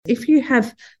If you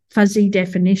have fuzzy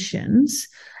definitions,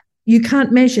 you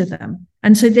can't measure them.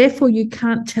 And so therefore you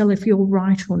can't tell if you're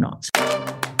right or not.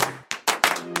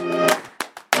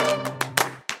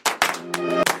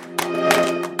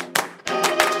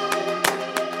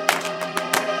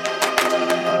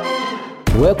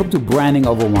 Welcome to Branding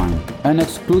Over Wine, an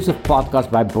exclusive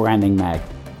podcast by Branding Mag.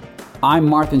 I'm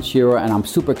Martin Shearer and I'm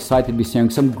super excited to be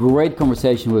sharing some great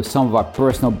conversation with some of our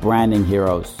personal branding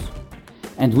heroes.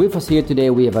 And with us here today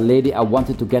we have a lady I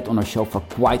wanted to get on our show for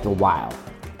quite a while.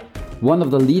 One of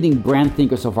the leading brand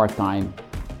thinkers of our time,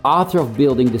 author of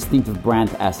Building Distinctive Brand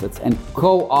Assets and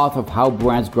co-author of How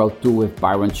Brands Grow Too with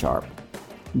Byron Sharp.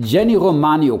 Jenny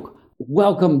Romaniuk.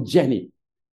 Welcome, Jenny.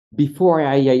 Before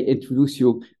I introduce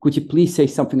you, could you please say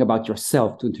something about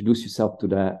yourself to introduce yourself to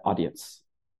the audience?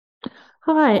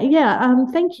 Hi,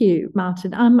 thank you,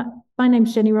 Martin. My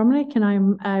name's Jenny Romaniuk and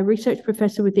I'm a research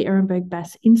professor with the Ehrenberg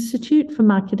Bass Institute for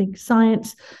Marketing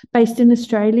Science based in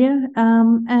Australia.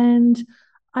 And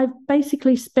I've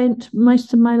basically spent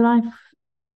most of my life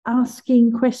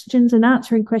asking questions and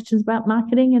answering questions about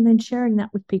marketing and then sharing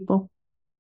that with people.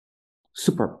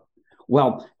 Super.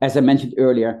 Well, as I mentioned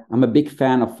earlier, I'm a big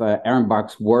fan of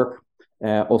Ehrenberg's work,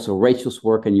 also Rachel's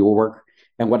work and your work.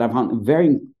 And what I found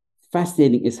very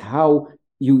fascinating is how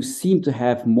you seem to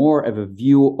have more of a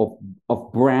view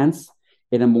of brands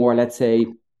in a more, let's say,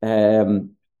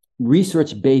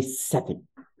 research-based setting.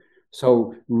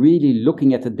 So really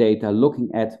looking at the data, looking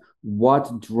at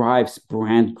what drives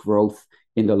brand growth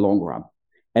in the long run.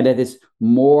 And that is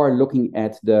more looking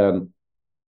at the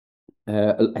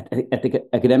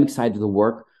academic side of the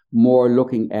work, more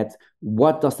looking at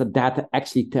what does the data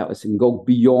actually tell us and go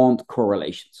beyond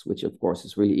correlations, which of course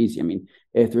is really easy. I mean,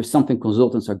 if there's something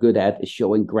consultants are good at is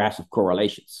showing graphs of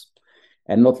correlations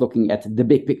and not looking at the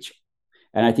big picture.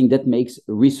 And I think that makes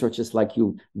researchers like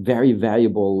you very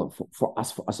valuable for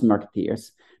us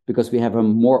marketeers, because we have a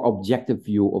more objective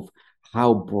view of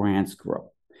how brands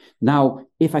grow. Now,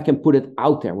 if I can put it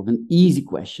out there with an easy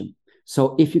question.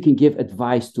 So if you can give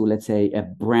advice to, let's say, a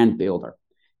brand builder,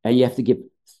 and you have to give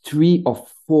 3 or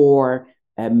 4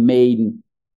 main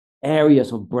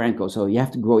areas of brand growth, so you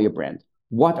have to grow your brand.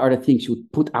 What are the things you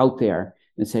would put out there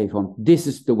and say, this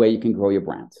is the way you can grow your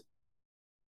brand?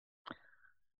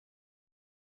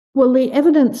 Well, the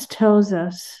evidence tells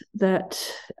us that,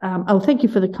 thank you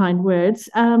for the kind words.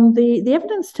 The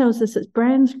evidence tells us that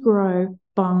brands grow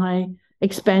by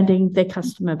expanding their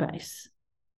customer base.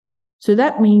 So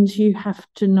that means you have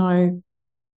to know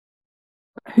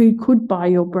who could buy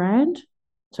your brand,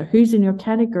 so who's in your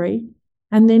category,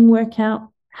 and then work out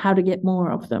how to get more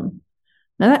of them.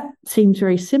 Now that seems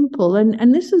very simple,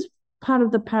 and this is part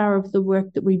of the power of the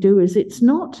work that we do. Is it's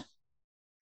not.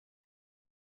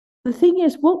 The thing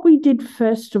is, what we did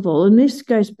first of all, and this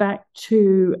goes back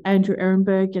to Andrew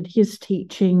Ehrenberg and his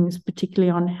teachings,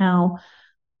 particularly on how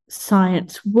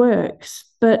science works.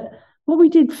 But what we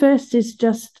did first is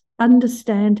just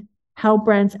understand how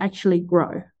brands actually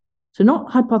grow. So not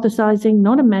hypothesizing,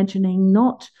 not imagining,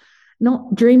 not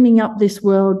dreaming up this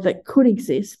world that could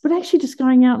exist, but actually just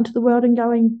going out into the world and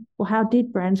going, well, how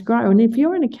did brands grow? And if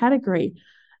you're in a category,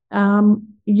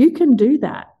 you can do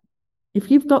that. If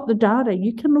you've got the data,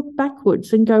 you can look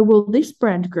backwards and go, well, this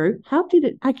brand grew. How did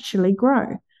it actually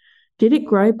grow? Did it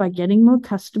grow by getting more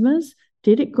customers?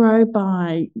 Did it grow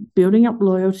by building up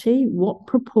loyalty? What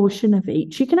proportion of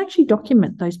each? You can actually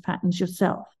document those patterns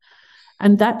yourself.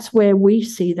 And that's where we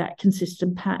see that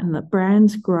consistent pattern, that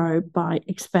brands grow by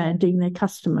expanding their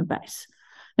customer base.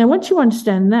 Now, once you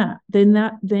understand that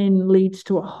then leads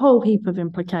to a whole heap of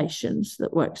implications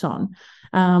that works on.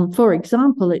 For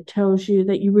example, it tells you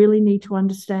that you really need to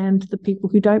understand the people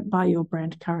who don't buy your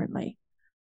brand currently.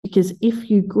 Because if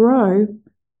you grow,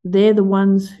 they're the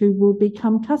ones who will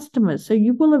become customers. So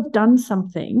you will have done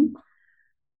something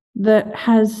that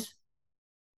has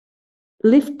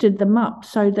lifted them up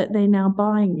so that they're now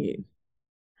buying you.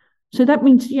 So that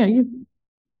means,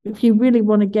 if you really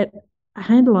want to get a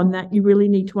handle on that, you really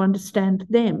need to understand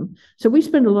them. So we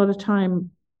spend a lot of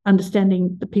time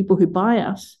understanding the people who buy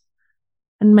us,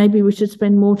 and maybe we should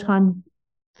spend more time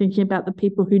thinking about the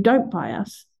people who don't buy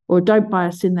us or don't buy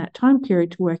us in that time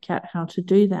period to work out how to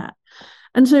do that.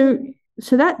 And so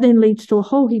that then leads to a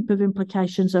whole heap of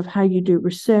implications of how you do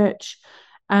research.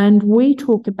 And we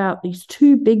talk about these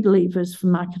 2 big levers for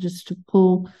marketers to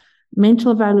pull: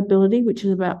 mental availability, which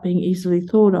is about being easily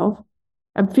thought of,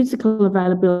 and physical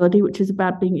availability, which is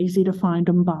about being easy to find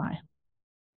and buy.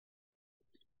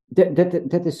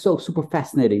 That is so super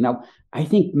fascinating. Now, I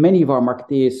think many of our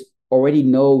marketeers already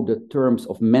know the terms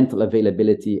of mental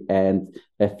availability and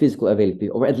physical availability,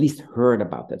 or at least heard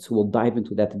about that. So we'll dive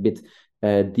into that a bit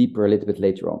deeper a little bit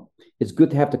later on. It's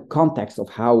good to have the context of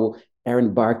how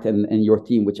Aaron Bart and your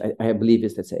team, which I believe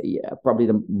is, let's say, probably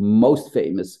the most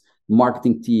famous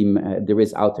marketing team there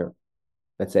is out there,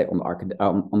 let's say, on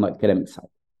the academic side,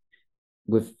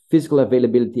 with physical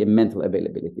availability and mental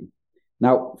availability.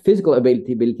 Now, physical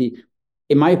availability,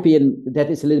 in my opinion,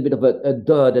 that is a little bit of a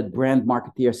duh that brand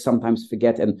marketeers sometimes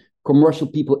forget, and commercial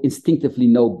people instinctively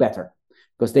know better,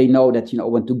 because they know that,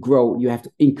 when to grow, you have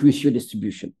to increase your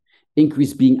distribution,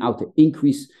 increase being out there,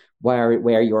 increase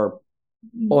where your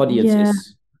audience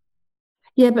is.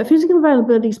 Yeah, but physical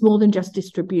availability is more than just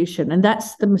distribution, and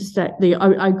that's the mistake.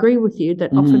 I agree with you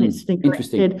that often it's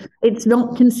neglected. It's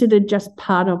not considered just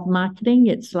part of marketing.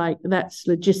 It's like that's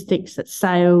logistics, that's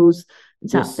sales,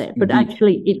 it's out there. But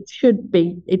actually, it should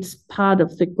be. It's part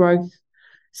of the growth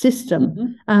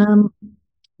system.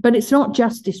 But it's not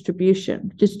just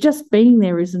distribution. Just being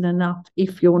there isn't enough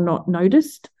if you're not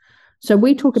noticed. So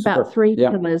we talk about three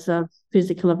pillars of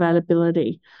physical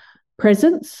availability: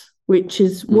 presence, which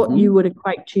is what you would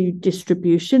equate to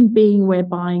distribution, being where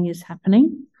buying is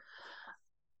happening;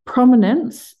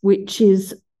 prominence, which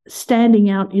is standing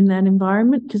out in that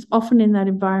environment, because often in that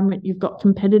environment you've got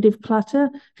competitive clutter.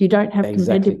 If you don't have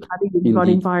competitive clutter, you've got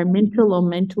environmental or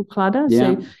mental clutter. So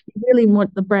you really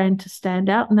want the brand to stand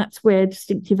out, and that's where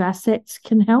distinctive assets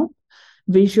can help,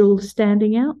 visual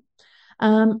standing out.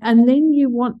 And then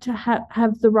you want to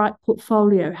have the right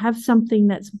portfolio, have something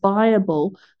that's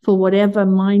buyable for whatever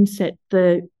mindset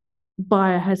the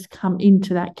buyer has come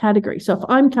into that category. So if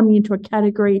I'm coming into a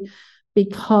category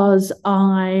because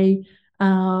I,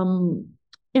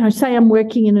 say I'm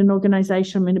working in an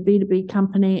organization, I'm in a B2B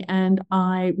company, and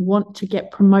I want to get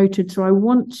promoted. So I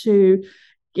want to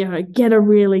get a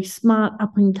really smart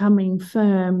up-and-coming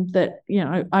firm that,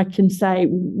 I can say,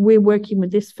 we're working with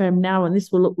this firm now and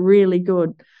this will look really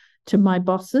good to my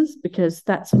bosses because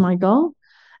that's my goal.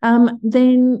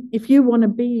 Then if you want to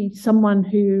be someone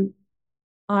who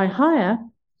I hire,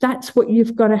 that's what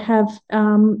you've got to have.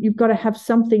 You've got to have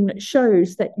something that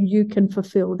shows that you can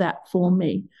fulfill that for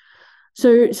me.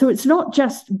 So it's not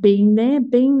just being there.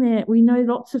 We know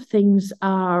lots of things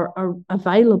are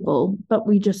available, but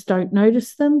we just don't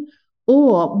notice them,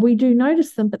 or we do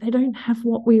notice them, but they don't have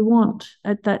what we want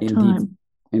at that time.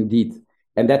 Indeed.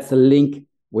 And that's the link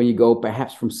when you go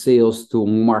perhaps from sales to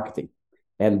marketing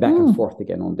and back and forth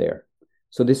again on there.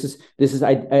 So this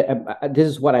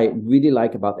is what I really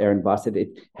like about Aaron Bart.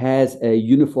 It has a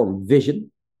uniform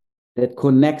vision that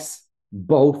connects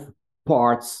both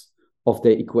parts of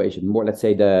the equation, more, let's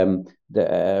say, the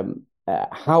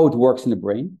how it works in the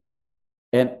brain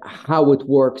and how it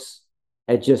works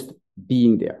at just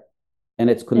being there, and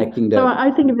it's connecting. So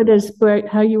I think of it as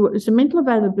so mental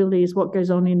availability is what goes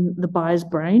on in the buyer's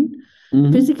brain.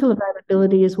 Physical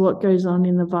availability is what goes on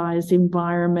in the buyer's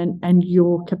environment, and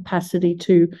your capacity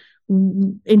to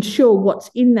ensure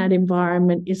what's in that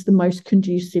environment is the most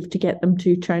conducive to get them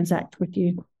to transact with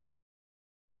you.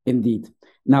 Indeed.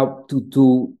 Now,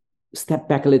 to step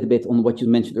back a little bit on what you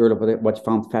mentioned earlier, but what I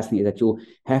found fascinating, that you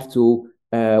have to,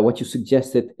 what you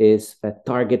suggested is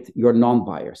target your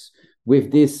non-buyers.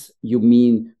 With this, you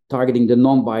mean targeting the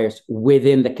non-buyers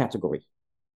within the category.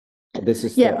 This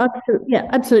is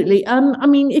absolutely. I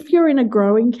mean, if you're in a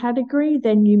growing category,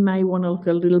 then you may want to look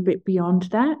a little bit beyond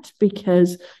that,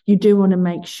 because you do want to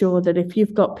make sure that if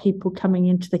you've got people coming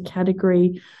into the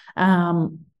category,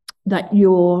 that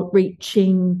you're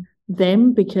reaching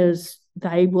them, because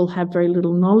they will have very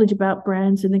little knowledge about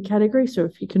brands in the category. So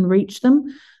if you can reach them,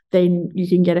 then you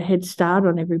can get a head start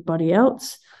on everybody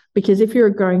else. Because if you're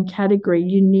a growing category,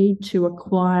 you need to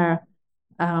acquire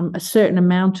a certain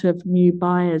amount of new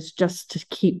buyers just to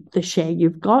keep the share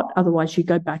you've got. Otherwise, you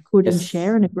go backward in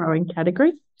share in a growing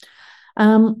category.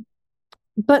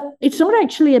 But it's not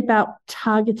actually about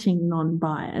targeting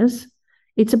non-buyers.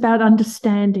 It's about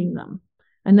understanding them.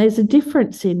 And there's a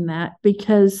difference in that,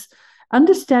 because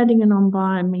understanding a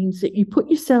non-buyer means that you put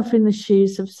yourself in the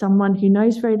shoes of someone who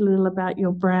knows very little about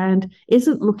your brand,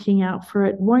 isn't looking out for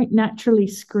it, won't naturally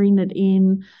screen it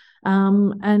in,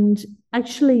 and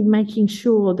actually making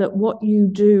sure that what you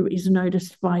do is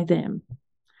noticed by them.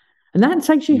 And that's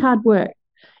actually hard work.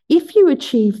 If you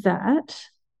achieve that,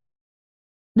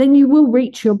 then you will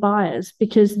reach your buyers,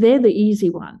 because they're the easy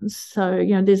ones. So,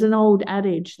 there's an old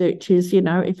adage that is,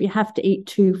 if you have to eat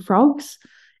two frogs,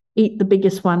 eat the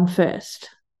biggest one first,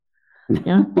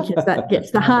 because that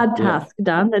gets the hard task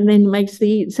done and then makes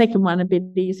the second one a bit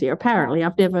easier. Apparently,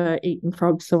 I've never eaten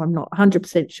frogs, so I'm not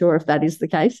 100% sure if that is the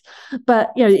case.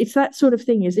 But, it's that sort of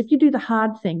thing, is if you do the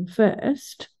hard thing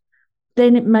first,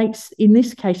 then it makes, in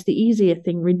this case, the easier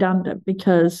thing redundant,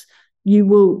 because you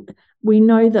will we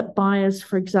know that buyers,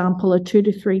 for example, are 2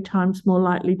 to 3 times more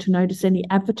likely to notice any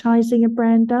advertising a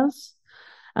brand does.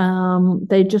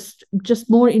 They're just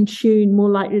more in tune, more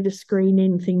likely to screen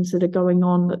in things that are going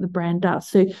on that the brand does.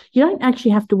 So you don't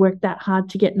actually have to work that hard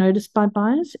to get noticed by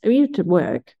buyers. I mean, you have to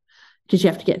work because you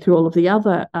have to get through all of the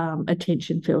other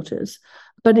attention filters.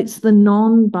 But it's the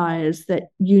non-buyers that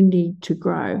you need to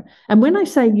grow. And when I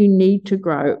say you need to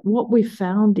grow, what we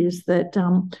found is that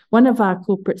one of our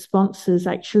corporate sponsors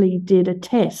actually did a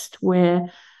test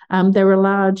where they're a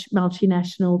large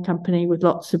multinational company with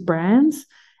lots of brands.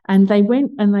 And they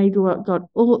went and they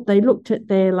looked at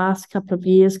their last couple of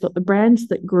years, got the brands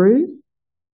that grew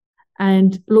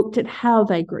and looked at how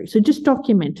they grew. So just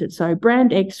documented. So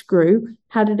brand X grew.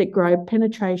 How did it grow?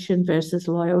 Penetration versus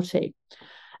loyalty.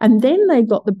 And then they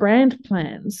got the brand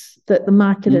plans that the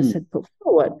marketers had put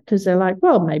forward because they're like,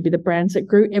 well, maybe the brands that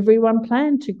grew, everyone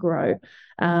planned to grow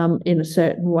in a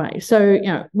certain way. So,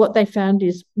 what they found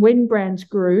is when brands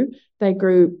grew, they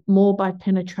grew more by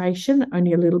penetration,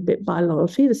 only a little bit by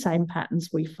loyalty, the same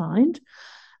patterns we find.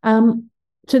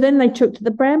 So then they took to the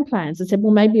brand plans and said,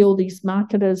 well, maybe all these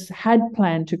marketers had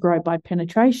planned to grow by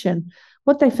penetration.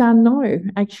 What they found, no,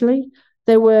 actually.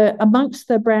 There were, amongst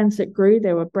the brands that grew,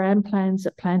 there were brand plans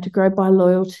that planned to grow by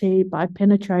loyalty, by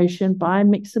penetration, by a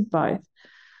mix of both.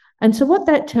 And so what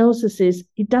that tells us is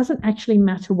it doesn't actually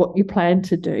matter what you plan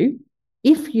to do.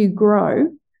 If you grow,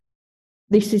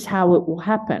 this is how it will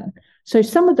happen. So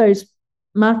some of those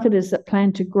marketers that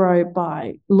plan to grow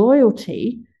by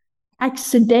loyalty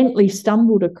accidentally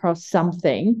stumbled across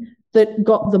something that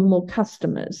got them more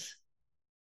customers.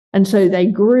 And so they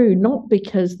grew not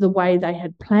because the way they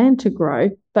had planned to grow,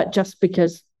 but just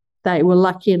because they were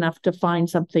lucky enough to find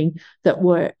something that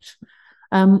worked.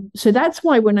 So that's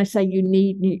why when I say you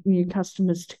need new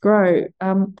customers to grow,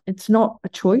 it's not a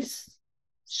choice.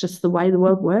 It's just the way the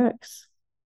world works.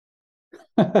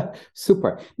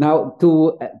 Super. Now,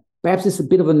 perhaps it's a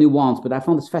bit of a nuance, but I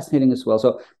found this fascinating as well.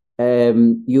 So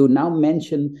you now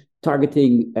mention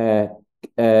targeting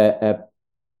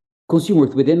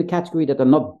consumers within the category that are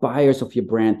not buyers of your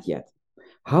brand yet.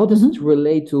 How does it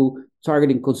relate to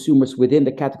targeting consumers within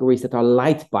the categories that are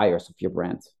light buyers of your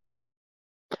brand?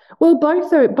 Well,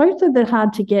 both are the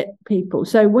hard to get people.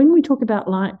 So when we talk about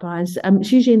light buyers,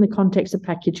 it's usually in the context of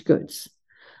packaged goods.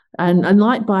 And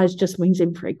light buyers just means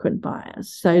infrequent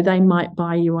buyers. So they might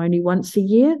buy you only once a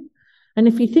year. And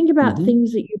if you think about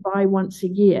things that you buy once a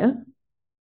year,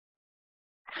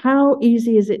 how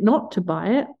easy is it not to buy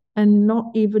it and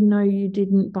not even know you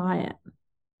didn't buy it?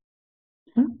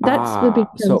 That's the big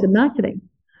terms of marketing.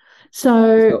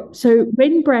 So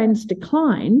when brands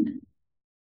decline,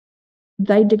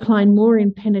 they decline more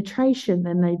in penetration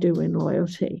than they do in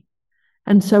loyalty.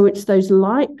 And so it's those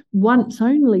light once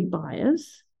only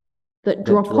buyers that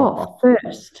drop off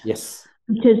first. Yes.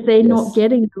 Because they're not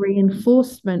getting the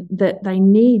reinforcement that they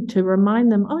need to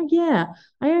remind them, oh, yeah,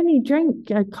 I only drink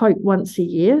Coke once a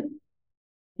year.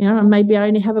 And maybe I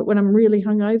only have it when I'm really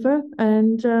hungover.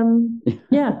 And,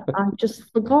 I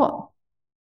just forgot.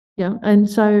 And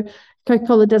so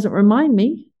Coca-Cola doesn't remind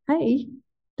me, hey,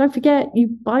 don't forget, you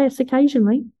buy us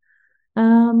occasionally.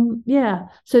 So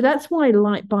that's why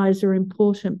light buyers are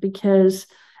important because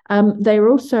they're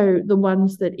also the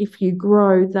ones that if you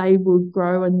grow, they will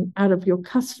grow, and out of your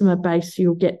customer base,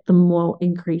 you'll get the more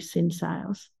increase in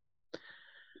sales.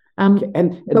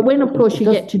 But when, of course,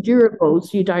 you get to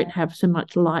durables, you don't have so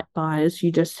much light buyers.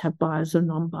 You just have buyers and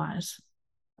non-buyers.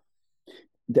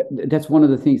 That's one of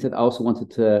the things that I also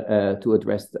wanted to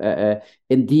address.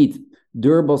 Indeed,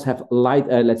 durables have light,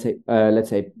 let's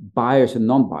say buyers and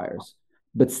non-buyers.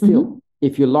 But still,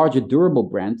 if you're a larger durable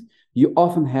brand, you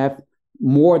often have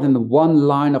more than one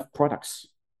line of products.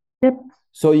 Yep.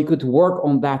 So you could work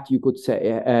on that, you could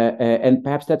say, and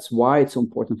perhaps that's why it's so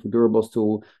important for durables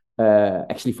to,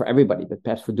 actually for everybody, but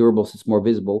perhaps for durables it's more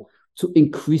visible, to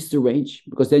increase the range,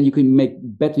 because then you can make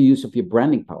better use of your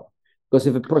branding power. Because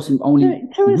if a person only...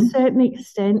 To a certain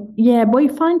extent, we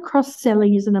find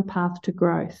cross-selling isn't a path to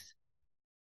growth.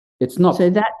 It's not. So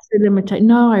that's the limitation.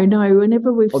 No.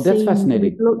 Whenever we've that's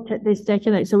fascinating. We've looked at this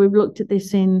decade. So we've looked at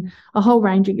this in a whole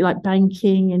range of like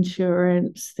banking,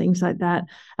 insurance, things like that.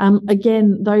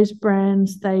 Again, those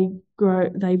brands, they grow.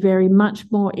 They vary much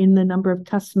more in the number of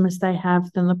customers they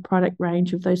have than the product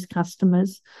range of those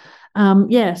customers.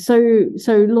 So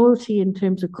loyalty in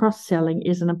terms of cross-selling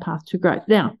isn't a path to growth.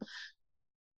 Now,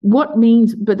 but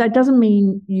that doesn't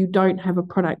mean you don't have a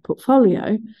product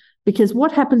portfolio. Because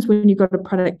what happens when you've got a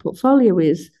product portfolio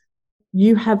is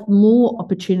you have more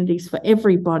opportunities for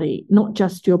everybody, not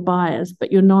just your buyers,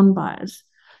 but your non-buyers.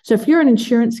 So if you're an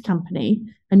insurance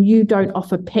company and you don't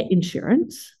offer pet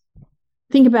insurance,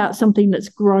 think about something that's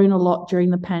grown a lot during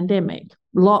the pandemic.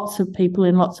 Lots of people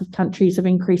in lots of countries have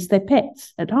increased their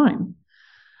pets at home.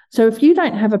 So if you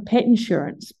don't have a pet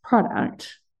insurance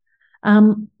product,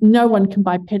 no one can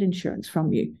buy pet insurance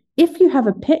from you. If you have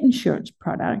a pet insurance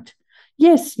product,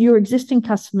 yes, your existing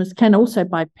customers can also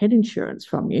buy pet insurance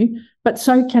from you, but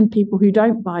so can people who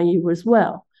don't buy you as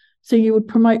well. So you would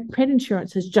promote pet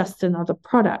insurance as just another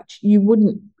product. You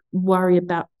wouldn't worry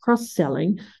about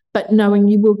cross-selling, but knowing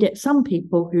you will get some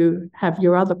people who have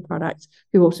your other products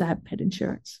who also have pet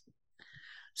insurance.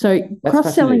 So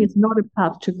cross-selling is not a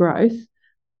path to growth,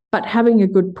 but having a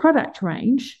good product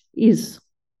range is.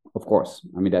 Of course.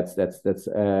 I mean, that's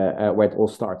where it all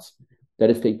starts. That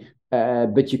is the thing.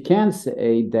 But you can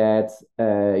say that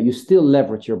you still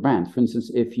leverage your brand. For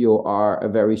instance, if you are a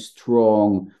very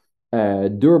strong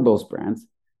durables brand,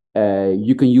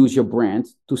 you can use your brand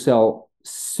to sell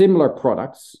similar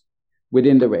products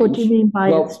within the range. What do you mean by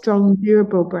a strong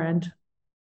durable brand?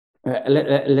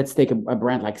 Let's take a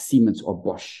brand like Siemens or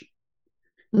Bosch.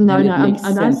 No,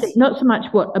 I say not so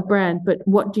much what a brand, but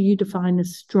what do you define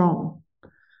as strong?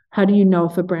 How do you know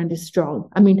if a brand is strong?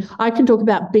 I mean, I can talk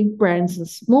about big brands and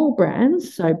small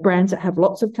brands, so brands that have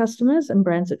lots of customers and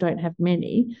brands that don't have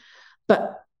many,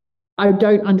 but I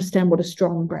don't understand what a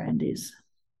strong brand is.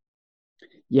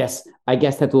 Yes, I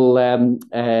guess that will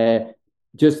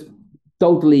just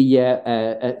totally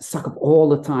suck up all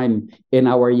the time in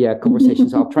our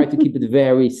conversations. I'll try to keep it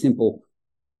very simple.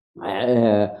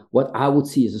 What I would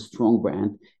see as a strong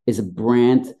brand is a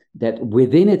brand that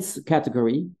within its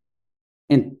category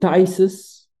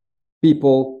entices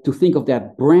people to think of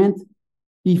that brand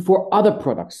before other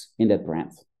products in that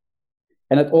brand.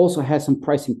 And it also has some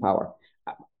pricing power.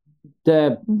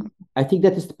 I think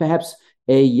that is perhaps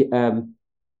a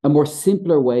more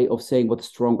simpler way of saying what a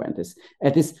strong brand is.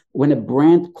 It is when a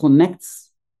brand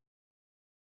connects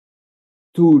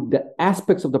to the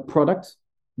aspects of the product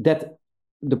that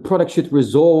the product should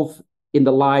resolve in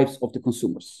the lives of the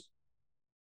consumers.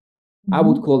 Mm-hmm. I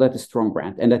would call that a strong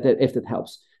brand, and that if that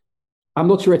helps. I'm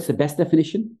not sure it's the best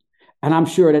definition, and I'm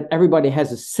sure that everybody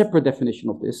has a separate definition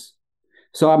of this.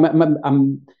 So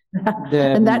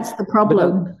and that's the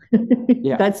problem.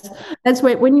 Yeah. that's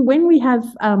where when we have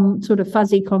sort of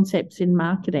fuzzy concepts in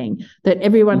marketing that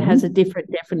everyone mm-hmm. has a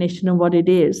different definition of what it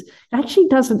is, it actually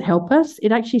doesn't help us.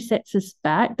 It actually sets us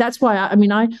back. That's why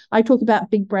I talk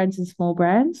about big brands and small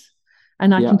brands,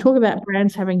 and I can talk about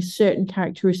brands having certain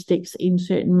characteristics in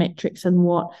certain metrics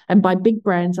and by big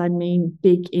brands I mean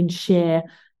big in share,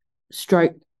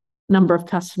 stroke number of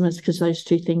customers, because those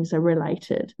two things are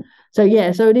related. So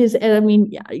it is. And I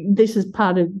mean, this is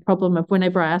part of the problem of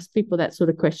whenever I ask people that sort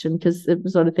of question, because the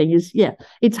sort of thing is,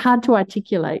 it's hard to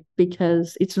articulate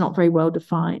because it's not very well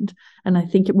defined. And I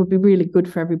think it would be really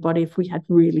good for everybody if we had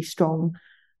really strong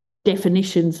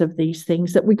definitions of these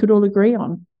things that we could all agree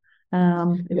on.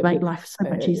 It'd make life so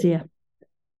much easier.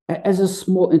 As a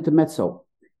small intermezzo,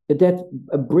 that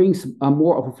brings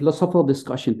more of a philosophical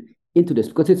discussion into this,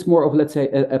 because it's more of, let's say,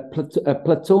 a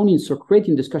Platonian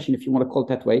Socratic discussion, if you want to call it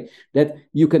that way, that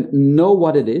you can know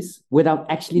what it is without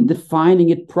actually defining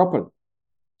it properly.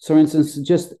 So, for instance,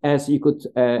 just as you could,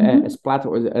 as Plato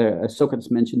or Socrates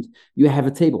mentioned, you have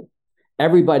a table.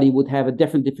 Everybody would have a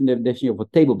different definition of a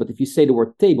table, but if you say the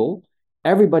word table,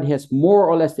 everybody has more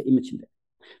or less the image in there.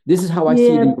 This is how I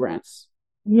see it in brands.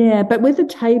 Yeah, but with a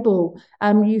table,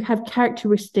 you have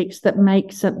characteristics that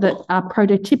are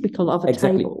prototypical of a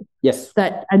table. Yes.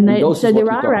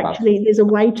 There's a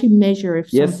way to measure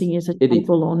if something is a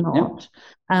table or not.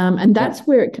 Yeah. And that's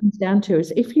where it comes down to,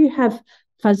 is if you have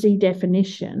fuzzy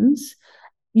definitions,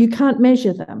 you can't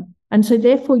measure them. And so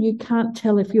therefore you can't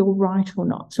tell if you're right or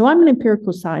not. So I'm an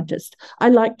empirical scientist. I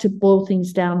like to boil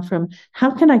things down from how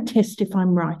can I test if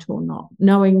I'm right or not,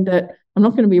 knowing that I'm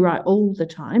not going to be right all the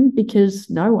time because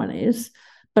no one is,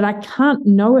 but I can't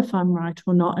know if I'm right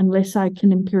or not unless I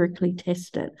can empirically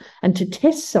test it. And to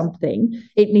test something,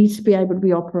 it needs to be able to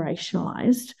be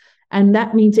operationalized. And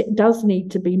that means it does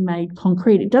need to be made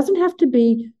concrete. It doesn't have to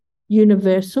be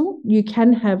universal. You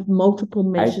can have multiple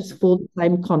measures for the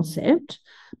same concept,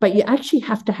 but you actually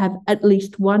have to have at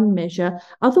least one measure.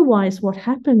 Otherwise, what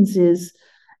happens is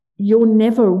you're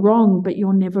never wrong, but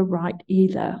you're never right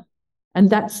either. And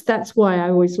that's why I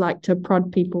always like to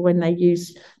prod people when they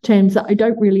use terms that I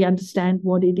don't really understand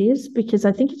what it is, because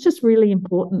I think it's just really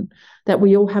important that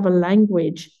we all have a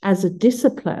language as a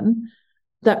discipline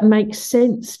that makes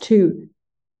sense to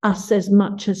us as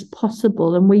much as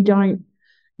possible. And we don't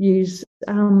use,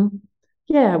 we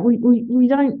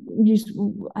don't use,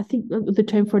 I think the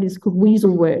term for it is called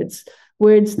weasel words,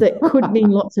 words that could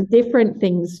mean lots of different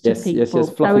things to people. Yes,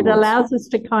 so it allows us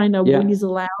to kind of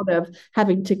weasel out of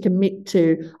having to commit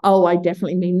to, oh, I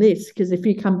definitely mean this. Because if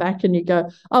you come back and you go,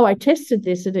 oh, I tested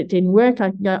this and it didn't work, I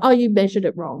can go, oh, you measured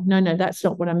it wrong. No, that's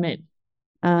not what I meant.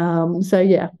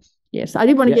 Yes, I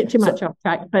didn't want to get too much off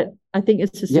track, but I think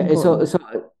it's just important.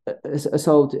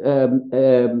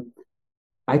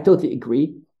 I totally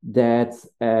agree that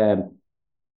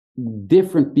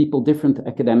different people, different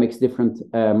academics, different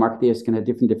marketeers can have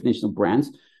different definitions of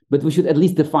brands, but we should at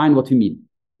least define what we mean.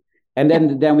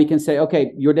 And then we can say,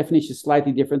 okay, your definition is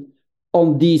slightly different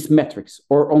on these metrics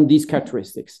or on these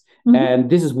characteristics. Mm-hmm. And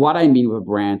this is what I mean with a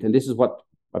brand. And this is what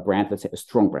a brand, let's say a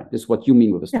strong brand. This is what you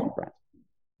mean with a strong brand.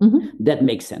 Mm-hmm. That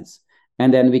makes sense.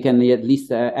 And then we can at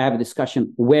least have a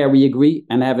discussion where we agree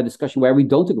and have a discussion where we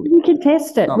don't agree. We can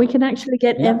test it. We can actually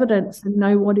get evidence and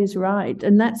know what is right.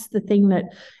 And that's the thing,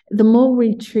 that the more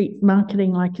we treat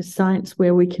marketing like a science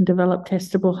where we can develop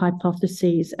testable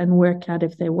hypotheses and work out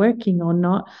if they're working or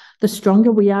not, the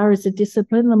stronger we are as a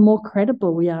discipline, the more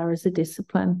credible we are as a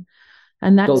discipline.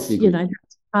 And that's, that's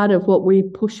part of what we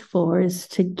push for, is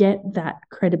to get that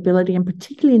credibility, and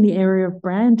particularly in the area of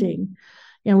branding,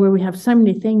 where we have so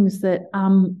many things that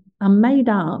are made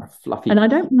up. Fluffy. And I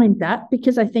don't mind that,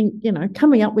 because I think,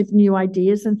 coming up with new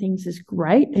ideas and things is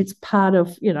great. It's part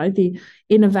of, the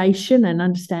innovation and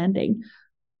understanding.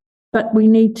 But we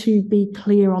need to be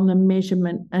clear on the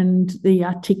measurement and the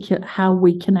articulate, how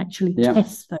we can actually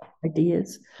test those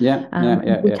ideas.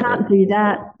 If we can't do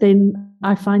that, then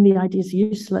I find the ideas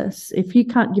useless. If you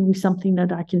can't give me something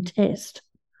that I can test,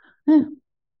 no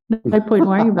point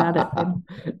worrying about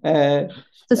it.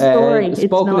 It's a story.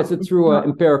 Spoken as a true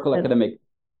empirical academic.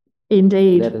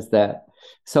 Indeed. That is that.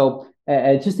 So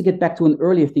just to get back to an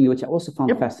earlier thing, which I also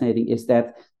found fascinating, is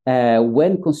that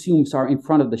when consumers are in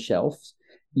front of the shelves,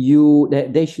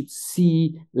 they should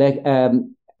see, have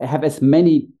as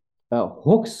many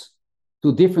hooks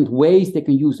to different ways they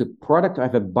can use a product or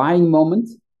have a buying moment,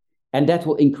 and that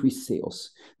will increase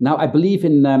sales. Now, I believe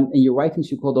in your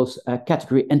writings, you call those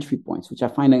category entry points, which I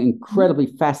find an incredibly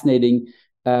fascinating,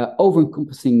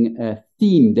 over-encompassing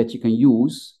theme that you can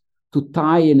use to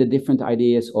tie in the different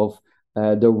ideas of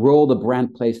the role the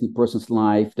brand plays in a person's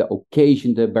life, the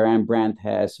occasion the brand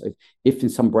has, if in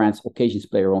some brands occasions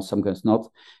play a role, some brands not,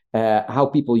 how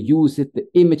people use it, the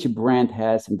image a brand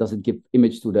has, and does it give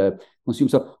image to the consumer.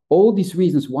 So all these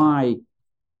reasons why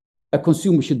a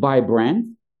consumer should buy a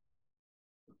brand,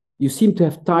 you seem to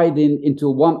have tied into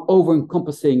one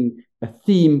over-encompassing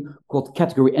theme called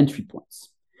category entry points.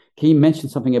 Can you mention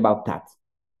something about that?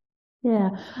 Yeah.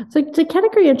 So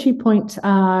category entry points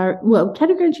are what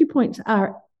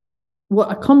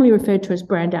are commonly referred to as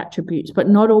brand attributes, but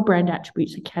not all brand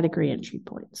attributes are category entry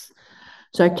points.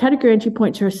 So category entry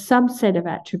points are a subset of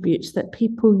attributes that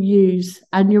people use,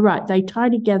 and you're right, they tie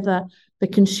together the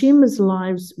consumer's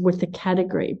lives with the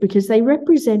category, because they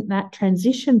represent that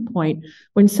transition point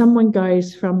when someone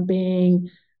goes from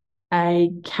being a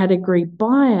category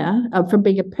buyer, from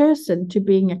being a person to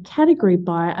being a category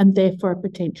buyer, and therefore a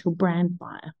potential brand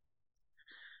buyer.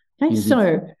 Okay,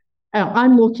 so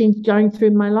I'm going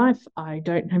through my life. I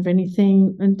don't have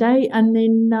anything a day, and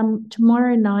then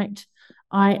tomorrow night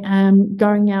I am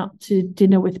going out to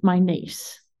dinner with my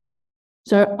niece.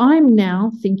 So I'm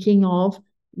now thinking of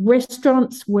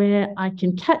restaurants where I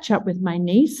can catch up with my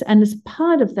niece, and as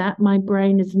part of that, my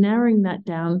brain is narrowing that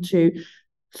down to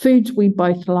foods we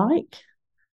both like,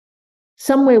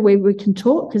 somewhere where we can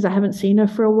talk, because I haven't seen her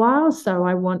for a while, so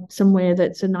I want somewhere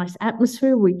that's a nice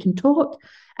atmosphere, we can talk,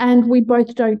 and we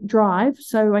both don't drive,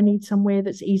 so I need somewhere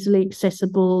that's easily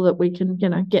accessible, that we can,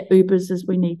 get Ubers as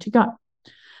we need to go.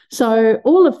 So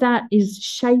all of that is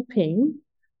shaping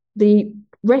the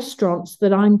restaurants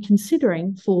that I'm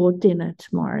considering for dinner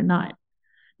tomorrow night.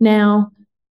 Now,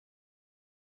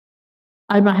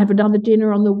 I might have another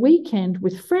dinner on the weekend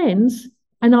with friends,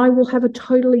 and I will have a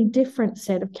totally different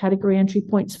set of category entry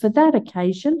points for that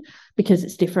occasion, because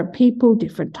it's different people,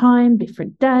 different time,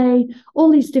 different day,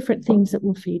 all these different things that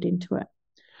will feed into it.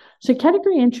 So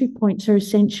category entry points are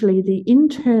essentially the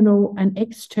internal and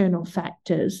external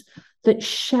factors that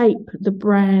shape the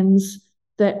brands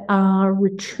that are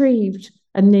retrieved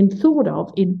and then thought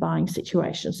of in buying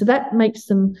situations. So that makes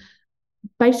them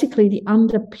basically the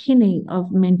underpinning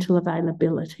of mental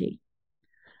availability.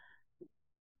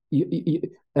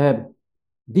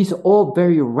 These are all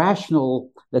very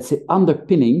rational, let's say,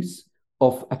 underpinnings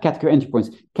of a category entry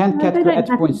points. Can category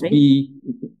entry points be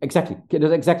exactly?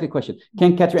 That's exactly the question.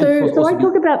 Can category entry points? So I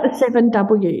talk about the 7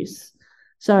 W's.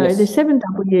 So there's 7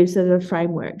 W's that are a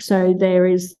framework. So there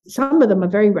is, some of them are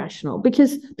very rational,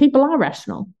 because people are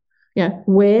rational.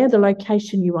 where the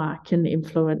location you are can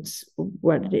influence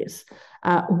what it is.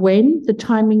 When the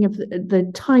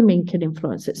timing can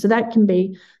influence it. So that can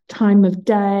be time of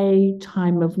day,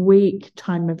 time of week,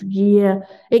 time of year.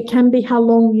 It can be how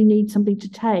long you need something to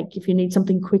take, if you need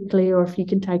something quickly or if you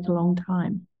can take a long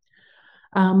time.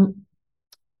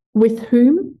 With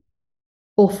whom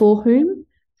or for whom,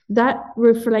 that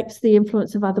reflects the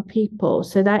influence of other people.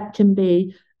 So that can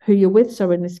be who you're with.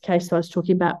 So in this case, I was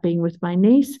talking about being with my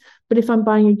niece. But if I'm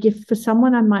buying a gift for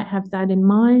someone, I might have that in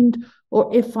mind.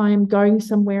 Or if I'm going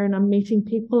somewhere and I'm meeting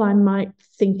people, I might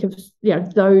think of,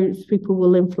 those people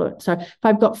will influence. So if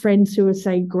I've got friends who are,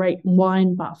 say, great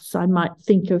wine buffs, I might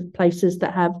think of places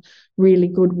that have really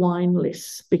good wine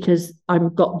lists because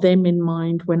I've got them in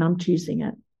mind when I'm choosing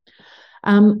it.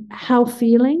 How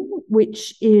feeling,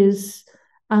 which is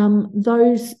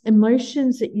those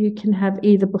emotions that you can have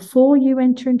either before you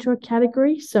enter into a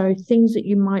category, so things that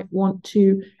you might want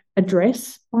to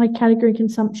address by category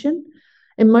consumption,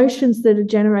 emotions that are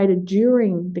generated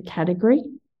during the category,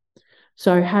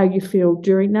 so how you feel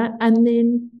during that, and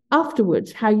then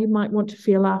afterwards, how you might want to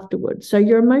feel afterwards. So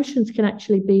your emotions can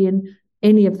actually be in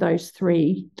any of those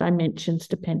three dimensions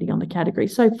depending on the category.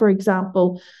 So for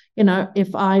example,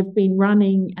 if I've been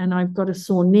running and I've got a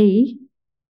sore knee,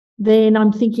 then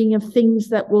I'm thinking of things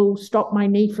that will stop my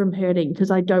knee from hurting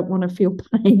because I don't want to feel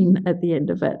pain at the end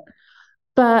of it.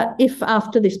 But if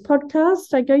after this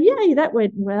podcast I go, yay, that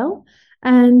went well,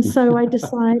 and so I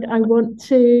decide I want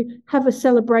to have a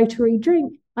celebratory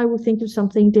drink, I will think of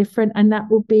something different, and that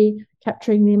will be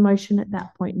capturing the emotion at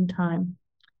that point in time.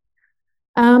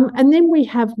 And then we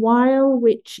have while,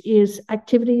 which is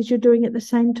activities you're doing at the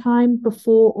same time,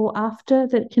 before or after,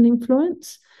 that can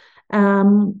influence.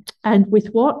 And with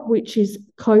what, which is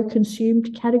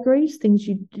co-consumed categories, things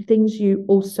you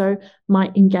also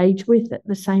might engage with at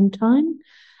the same time.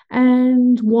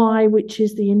 And why, which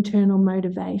is the internal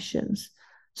motivations.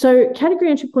 So category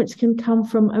entry points can come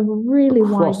from a really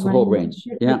across wide range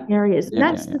of different areas. And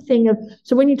that's the thing of,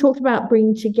 so when you talked about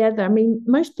bringing together, I mean,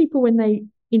 most people, when they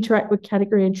interact with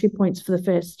category entry points for the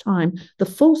first time, the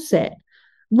full set,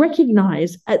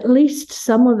 recognize at least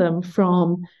some of them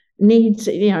from needs,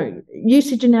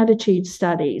 usage and attitude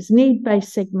studies,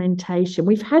 need-based segmentation.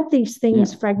 We've had these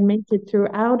things fragmented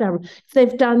throughout if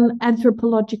they've done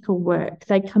anthropological work,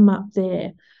 they come up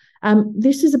there.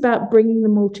 This is about bringing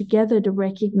them all together to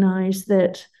recognize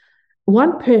that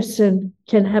one person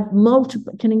can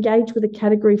engage with a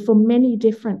category for many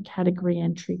different category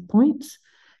entry points,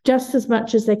 just as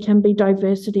much as there can be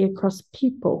diversity across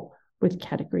people with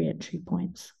category entry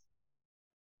points.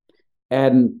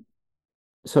 And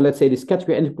so let's say this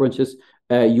category entry points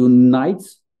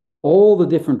unites all the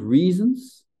different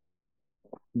reasons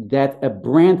that a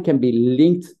brand can be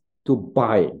linked to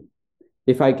buying.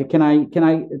 Can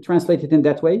I translate it in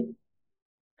that way?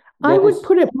 I would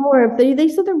put it more of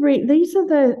these are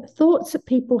the thoughts that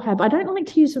people have. I don't like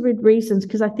to use the word reasons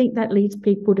because I think that leads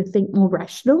people to think more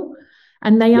rational,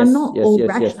 and they are not all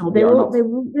rational.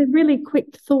 They're really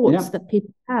quick thoughts that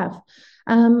people have.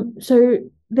 So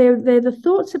they're the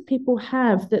thoughts that people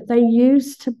have that they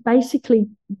use to basically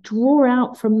draw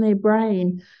out from their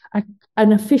brain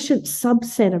an efficient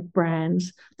subset of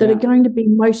brands that are going to be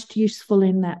most useful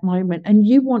in that moment. And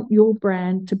you want your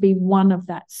brand to be one of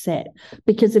that set,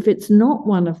 because if it's not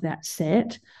one of that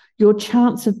set, your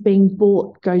chance of being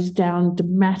bought goes down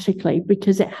dramatically,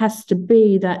 because it has to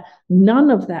be that none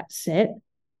of that set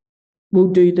will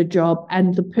do the job,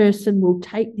 and the person will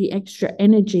take the extra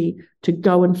energy to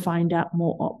go and find out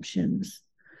more options.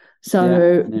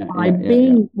 So by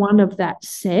being one of that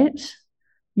set,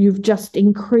 you've just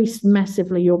increased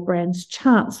massively your brand's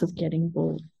chance of getting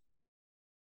bought.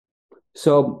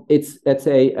 So it's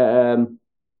a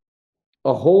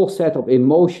whole set of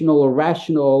emotional,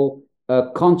 rational,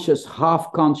 conscious,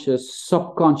 half-conscious,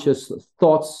 subconscious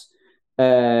thoughts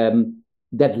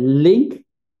that link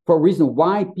for a reason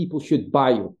why people should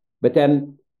buy you, but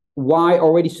then why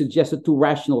already suggested two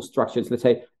rational structures. Let's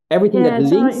say everything that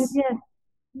links.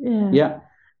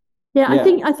 I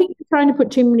think you're trying to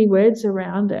put too many words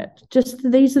around it. Just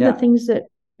these are the things that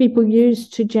people use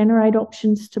to generate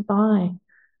options to buy.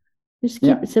 Just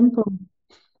keep it simple.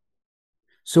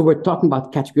 So we're talking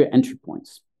about category entry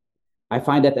points. I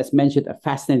find that, as mentioned, a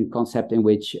fascinating concept in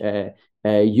which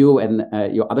you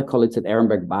and your other colleagues at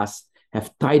Ehrenberg Bass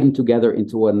have tied them together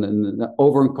into an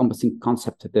over-encompassing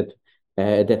concept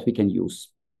that we can use.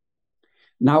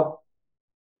 Now,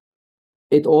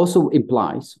 it also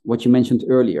implies what you mentioned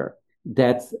earlier,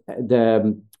 that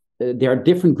there are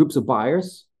different groups of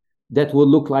buyers that will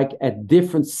look like at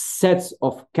different sets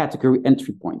of category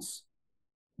entry points.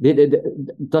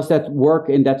 Does that work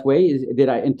in that way? Did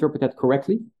I interpret that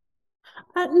correctly?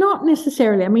 Not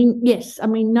necessarily. I mean, yes. I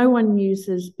mean, no one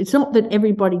uses. It's not that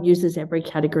everybody uses every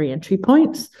category entry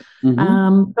points,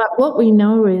 but what we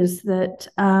know is that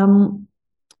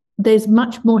there's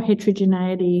much more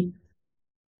heterogeneity.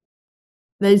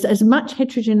 There's as much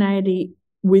heterogeneity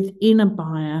within a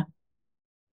buyer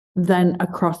than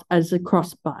across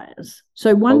buyers.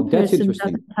 So one person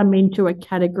doesn't come into a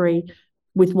category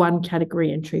with one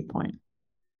category entry point.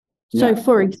 So,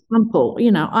 for example,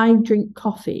 I drink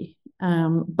coffee,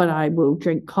 but I will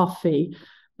drink coffee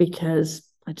because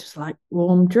I just like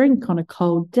warm drink on a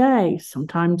cold day.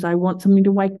 Sometimes I want something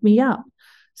to wake me up.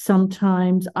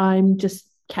 Sometimes I'm just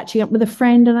catching up with a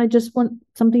friend and I just want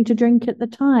something to drink at the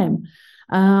time.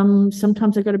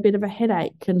 Sometimes I've got a bit of a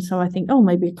headache, and so I think, oh,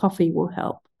 maybe a coffee will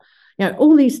help.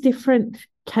 All these different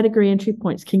category entry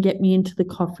points can get me into the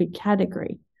coffee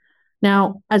category.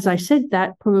 Now, as I said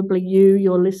that, probably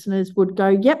your listeners would go,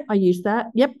 yep, I use that.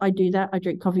 Yep, I do that. I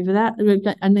drink coffee for that.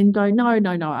 And then go, no, I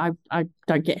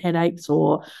don't get headaches,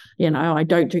 or, I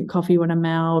don't drink coffee when I'm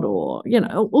out, or,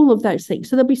 all of those things.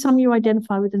 So there'll be some you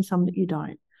identify with and some that you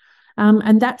don't.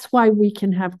 And that's why we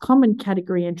can have common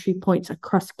category entry points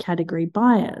across category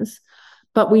buyers,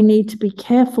 but we need to be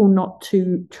careful not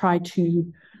to try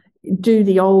to do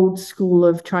the old school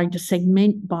of trying to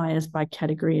segment buyers by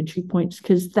category entry points,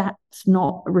 because that's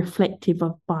not reflective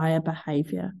of buyer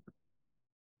behavior.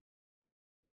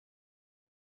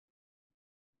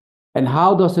 And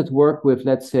how does it work with,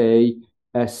 let's say,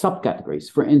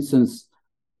 subcategories? For instance,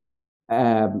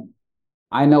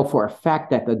 I know for a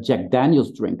fact that a Jack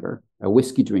Daniel's drinker, a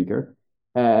whiskey drinker,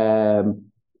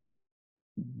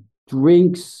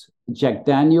 drinks Jack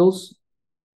Daniel's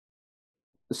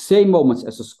the same moments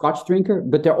as a Scotch drinker,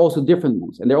 but they're also different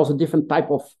moments, and they're also different type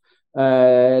of,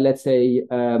 let's say,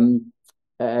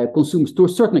 consumers to a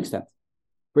certain extent.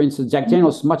 For instance, Jack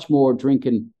Daniel's is much more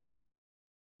drinking,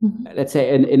 let's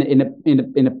say,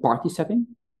 in a party setting,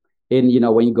 when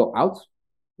you go out,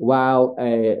 while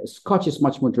Scotch is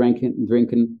much more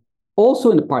drinking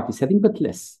also in a party setting, but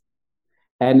less,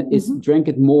 and is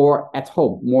drinking more at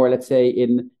home, more, let's say,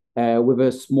 in with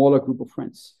a smaller group of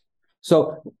friends.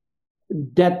 So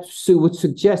that would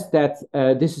suggest that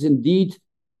this is indeed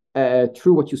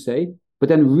true what you say, but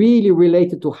then really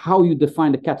related to how you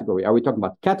define the category. Are we talking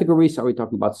about categories? Are we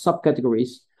talking about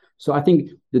subcategories? So I think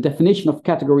the definition of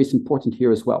category is important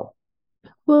here as well.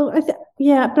 Well,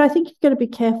 but I think you've got to be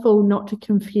careful not to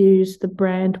confuse the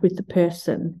brand with the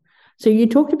person. So you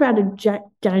talked about a Jack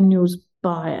Daniel's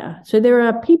buyer. So there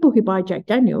are people who buy Jack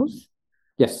Daniel's.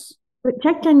 Yes. But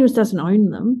Jack Daniel's doesn't own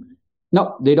them.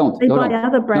 No, they don't. They buy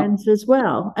other brands as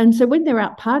well. And so when they're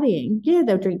out partying,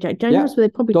 they'll drink Jack Daniel's, but they're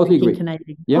probably drinking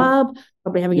Canadian Club,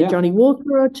 probably having a Johnny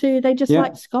Walker or two. They just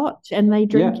like Scotch, and they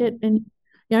drink it and,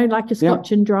 like a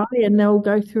Scotch and dry, and they'll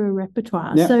go through a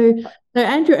repertoire. Yeah. So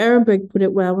Andrew Ehrenberg put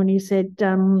it well when he said,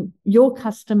 your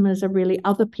customers are really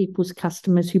other people's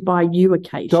customers who buy you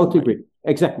occasionally. Totally agree.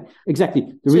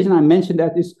 Exactly. The reason I mentioned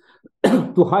that is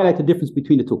to highlight the difference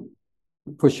between the two.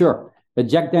 For sure.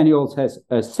 Jack Daniel's has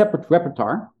a separate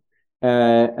repertoire.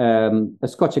 A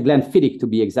Scotch, a Glenfiddich to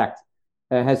be exact,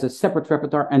 has a separate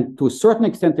repertoire, and to a certain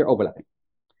extent they're overlapping.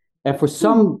 And for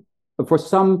some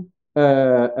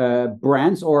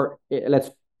brands, or let's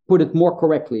put it more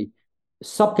correctly,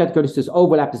 subcategories, this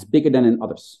overlap is bigger than in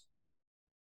others.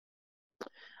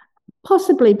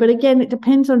 Possibly, but again, it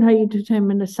depends on how you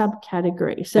determine a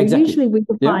subcategory. So usually we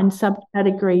define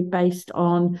subcategory based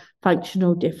on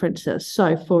functional differences.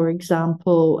 So, for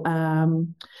example,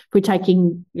 if we're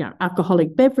taking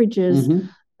alcoholic beverages, the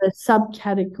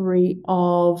subcategory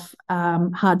of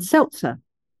hard seltzer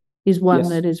is one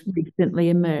that has recently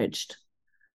emerged.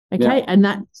 Okay, and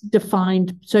that's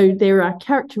defined. So there are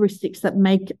characteristics that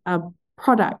make a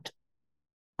product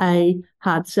a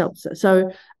hard seltzer.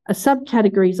 So a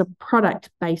subcategory is a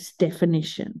product-based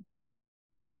definition.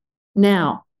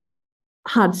 Now,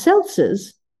 hard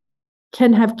seltzers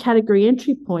can have category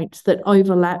entry points that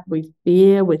overlap with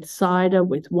beer, with cider,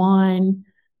 with wine,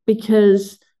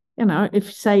 because,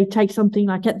 if, say, take something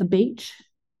like at the beach,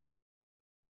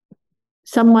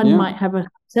 someone might have a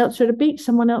seltzer at the beach,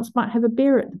 someone else might have a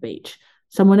beer at the beach,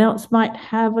 someone else might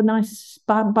have a nice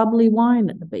bubbly wine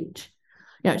at the beach.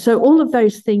 So all of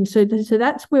those things. So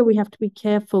that's where we have to be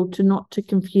careful not to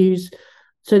confuse.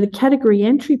 So the category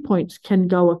entry points can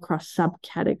go across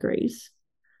subcategories,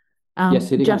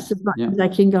 just as much as they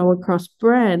can go across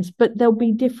brands, but there'll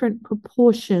be different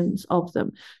proportions of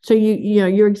them. So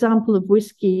your example of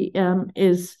whiskey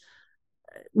is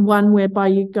one whereby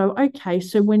you go, okay,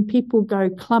 so when people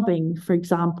go clubbing, for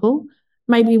example,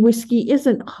 maybe whiskey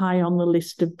isn't high on the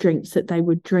list of drinks that they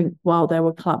would drink while they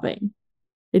were clubbing.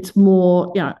 It's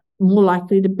more, more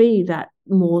likely to be that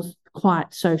more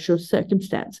quiet social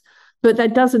circumstance. But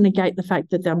that doesn't negate the fact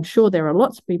that I'm sure there are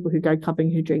lots of people who go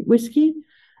clubbing who drink whiskey,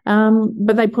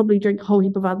 but they probably drink a whole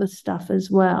heap of other stuff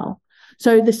as well.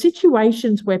 So the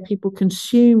situations where people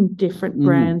consume different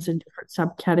brands and different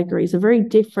subcategories are very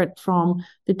different from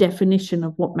the definition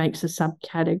of what makes a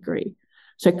subcategory.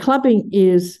 So clubbing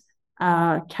is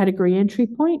a category entry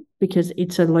point because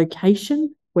it's a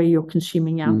location where you're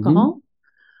consuming alcohol.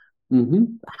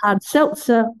 Hard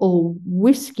seltzer or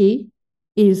whiskey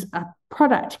is a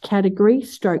product category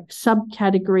stroke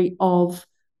subcategory of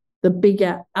the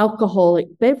bigger alcoholic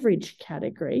beverage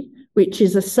category, which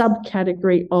is a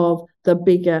subcategory of the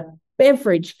bigger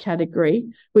beverage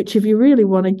category, which, if you really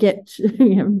want to get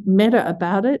meta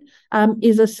about it,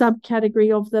 is a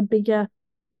subcategory of the bigger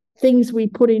things we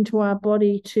put into our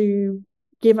body to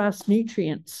give us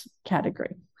nutrients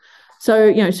category.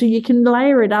 So, so you can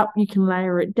layer it up, you can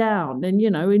layer it down. And,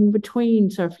 in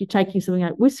between, so if you're taking something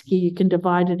like whiskey, you can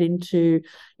divide it into,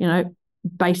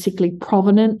 basically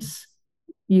provenance.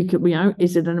 You could,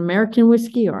 is it an American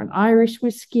whiskey or an Irish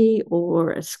whiskey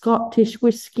or a Scottish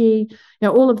whiskey?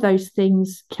 All of those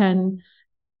things can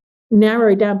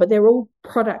narrow down, but they're all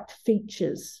product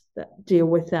features that deal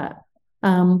with that.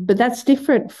 But that's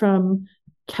different from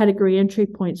category entry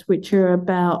points, which are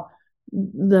about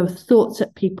the thoughts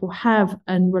that people have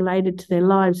and related to their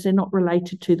lives. They're not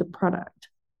related to the product.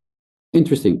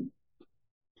 Interesting.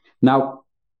 Now,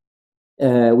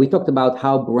 we talked about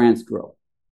how brands grow.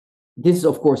 This is,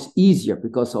 of course, easier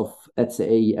because of, let's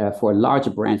say, for larger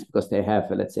brands, because they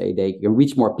have, let's say, they can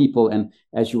reach more people. And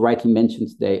as you rightly mentioned,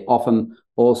 they often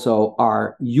also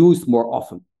are used more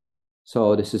often.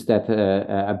 So this is that,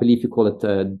 I believe you call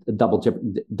it double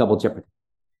jeopardy.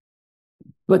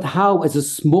 But how, as a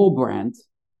small brand,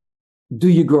 do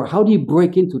you grow? How do you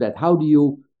break into that? How do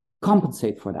you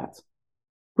compensate for that?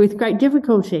 With great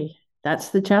difficulty. That's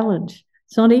the challenge.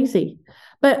 It's not easy.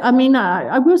 But I mean,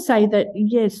 I will say that,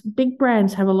 yes, big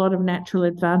brands have a lot of natural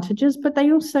advantages, but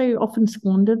they also often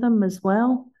squander them as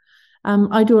well.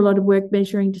 I do a lot of work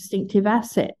measuring distinctive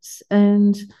assets,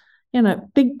 and,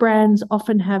 big brands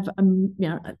often have,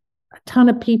 a ton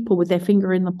of people with their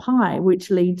finger in the pie, which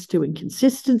leads to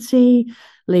inconsistency,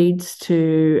 leads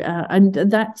to, and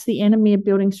that's the enemy of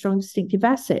building strong distinctive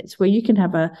assets, where you can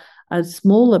have a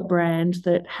smaller brand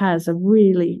that has a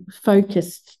really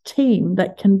focused team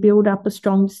that can build up a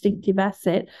strong distinctive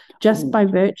asset just by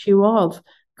virtue of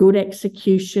good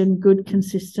execution, good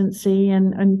consistency,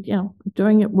 and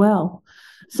doing it well.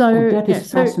 So that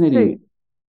is fascinating.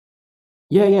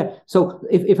 Yeah. So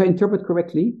if I interpret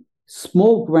correctly,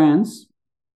 small brands,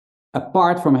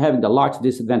 apart from having the large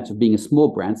disadvantage of being a small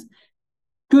brand,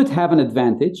 could have an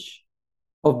advantage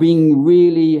of being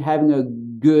really having a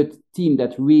good team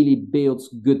that really builds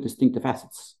good distinctive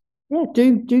assets. Yeah,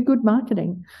 do good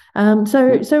marketing.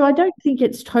 So I don't think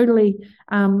it's totally.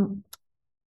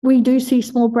 We do see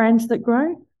small brands that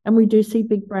grow, and we do see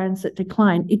big brands that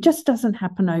decline. It just doesn't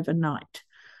happen overnight.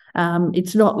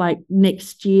 It's not like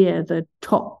next year the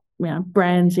top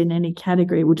brands in any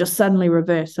category will just suddenly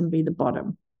reverse and be the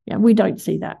bottom. Yeah, we don't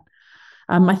see that.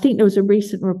 I think there was a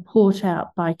recent report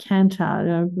out by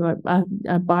Kantar.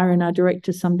 Byron, our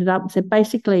director, summed it up and said,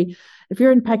 basically, if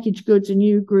you're in packaged goods and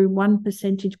you grew 1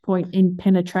 percentage point in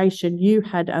penetration, you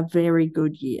had a very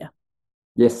good year.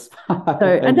 Yes.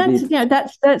 And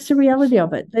that's the reality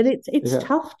of it, that it's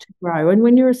tough to grow. And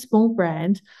when you're a small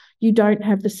brand, you don't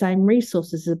have the same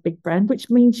resources as a big brand, which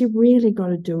means you've really got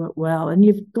to do it well. And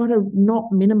you've got to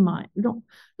not minimize,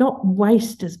 not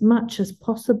waste as much as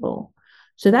possible.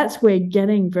 So that's where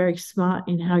getting very smart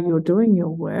in how you're doing your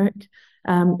work,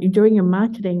 doing your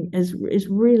marketing is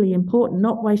really important.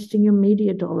 Not wasting your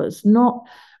media dollars, not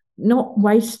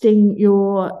wasting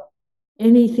your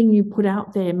anything you put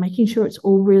out there, making sure it's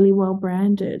all really well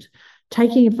branded,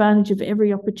 taking advantage of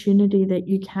every opportunity that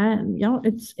you can.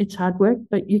 It's hard work,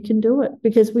 but you can do it,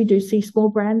 because we do see small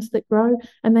brands that grow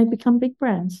and they become big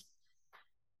brands.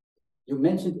 You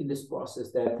mentioned in this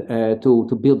process that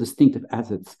to build distinctive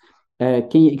assets.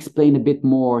 Can you explain a bit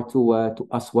more to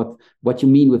us what you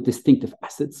mean with distinctive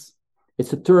assets?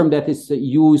 It's a term that is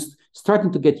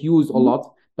starting to get used a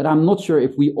lot, but I'm not sure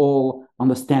if we all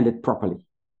understand it properly.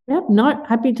 Yep, no,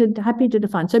 happy to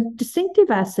define. So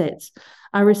distinctive assets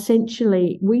are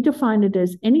essentially, we define it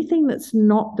as anything that's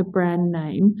not the brand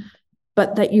name,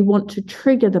 but that you want to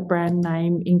trigger the brand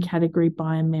name in category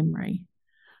by a memory.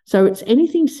 So it's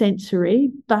anything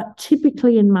sensory, but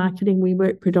typically in marketing, we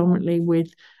work predominantly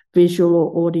with visual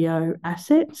or audio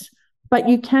assets. But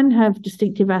you can have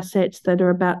distinctive assets that are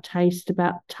about taste,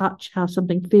 about touch, how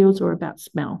something feels, or about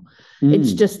smell.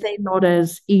 It's just they're not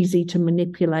as easy to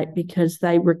manipulate because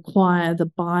they require the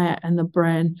buyer and the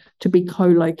brand to be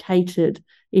co-located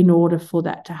in order for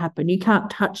that to happen. You can't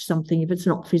touch something if it's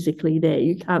not physically there.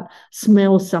 You can't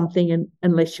smell something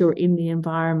unless you're in the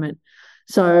environment.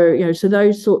 So, so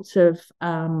those sorts of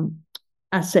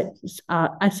asset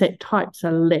types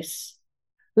are less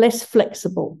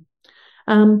flexible.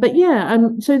 So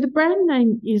the brand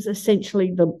name is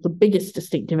essentially the biggest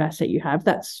distinctive asset you have.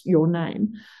 That's your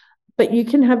name. But you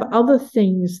can have other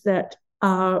things that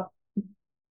are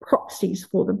proxies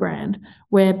for the brand,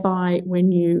 whereby when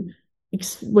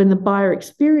the buyer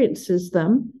experiences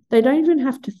them, they don't even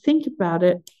have to think about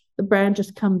it. The brand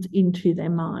just comes into their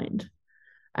mind.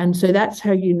 And so that's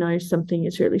how you know something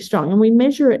is really strong. And we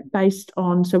measure it based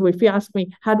on, so if you ask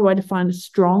me, how do I define a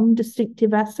strong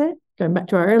distinctive asset? Going back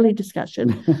to our early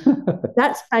discussion,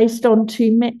 that's based on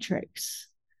two metrics,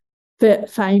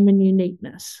 fame and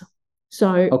uniqueness.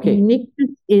 So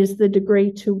uniqueness is the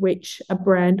degree to which a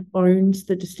brand owns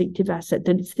the distinctive asset,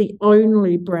 that it's the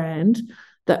only brand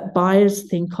that buyers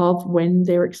think of when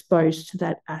they're exposed to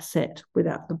that asset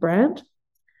without the brand.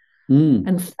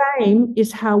 And fame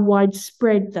is how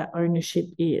widespread that ownership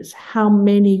is, how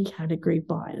many category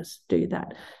buyers do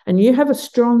that. And you have a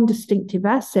strong distinctive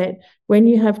asset when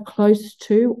you have close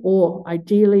to, or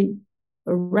ideally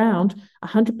around,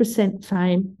 100%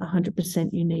 fame,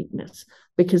 100% uniqueness.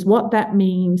 Because what that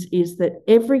means is that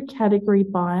every category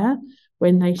buyer,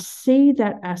 when they see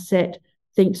that asset,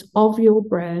 thinks of your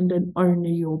brand and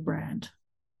only your brand.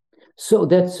 So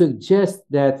that suggests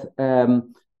that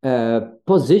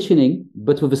positioning,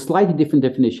 but with a slightly different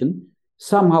definition,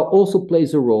 somehow also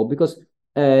plays a role, because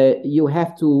you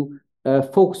have to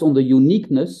focus on the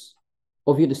uniqueness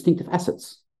of your distinctive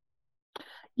assets.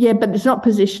 Yeah, but it's not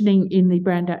positioning in the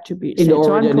brand attribute in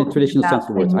the traditional sense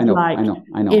of the words. I know.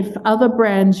 If other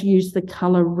brands use the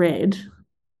color red,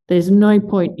 there's no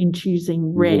point in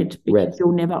choosing red because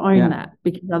you'll never own that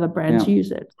because other brands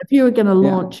use it. If you were going to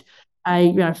launch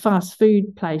a fast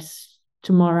food place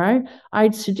tomorrow,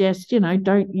 I'd suggest,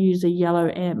 don't use a yellow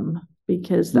M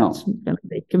because that's going to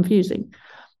be confusing.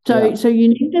 So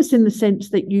uniqueness in the sense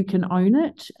that you can own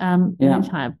it,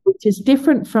 which is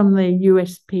different from the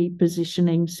USP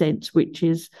positioning sense, which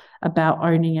is about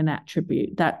owning an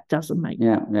attribute. That doesn't make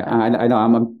sense. I know.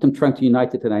 I'm trying to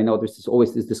unite it, and I know there's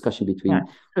always this discussion between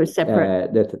so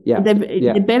separate.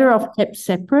 They're better off kept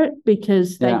separate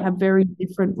because they have very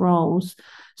different roles.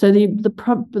 So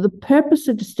the purpose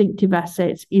of distinctive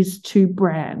assets is to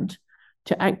brand,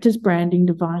 to act as branding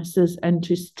devices, and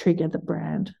to trigger the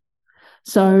brand.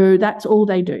 So that's all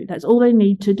they do. That's all they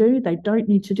need to do. They don't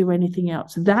need to do anything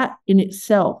else. That in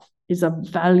itself is a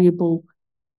valuable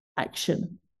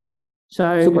action.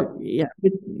 So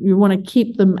you want to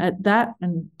keep them at that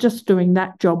and just doing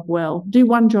that job well. Do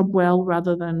one job well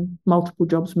rather than multiple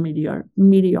jobs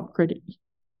mediocrity.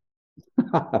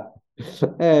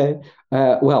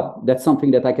 Well, that's something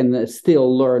that I can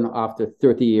still learn after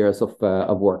 30 years of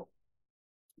work.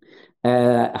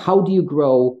 How do you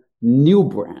grow new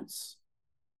brands?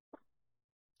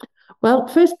 Well,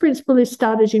 first principle is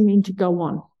start as you mean to go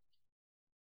on.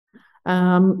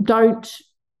 Don't,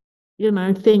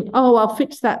 think, I'll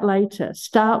fix that later.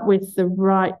 Start with the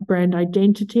right brand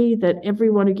identity that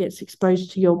everyone who gets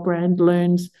exposed to your brand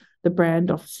learns the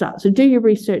brand off the start. So do your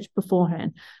research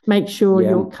beforehand. Make sure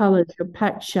your colours, your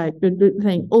pack shape,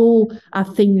 all are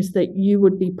things that you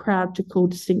would be proud to call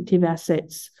distinctive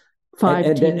assets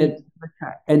 10 years.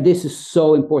 And this is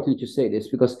so important you say this,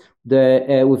 because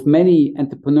with many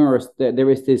entrepreneurs, there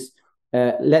is this,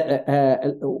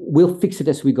 we'll fix it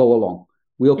as we go along.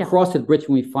 We'll cross that bridge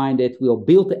when we find it. We'll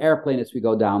build the airplane as we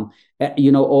go down.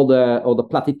 All the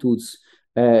platitudes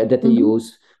that they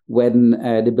use when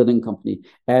they're building a company.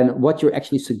 And what you're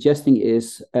actually suggesting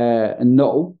is,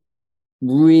 no,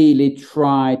 really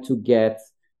try to get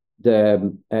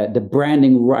the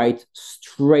branding right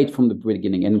straight from the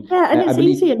beginning. And it's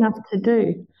easy enough to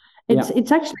do.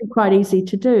 It's actually quite easy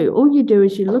to do. All you do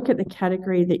is you look at the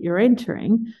category that you're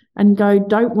entering and go,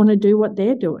 don't want to do what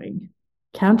they're doing.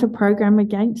 Counter program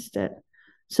against it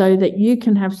so that you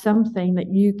can have something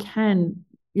that you can,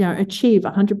 achieve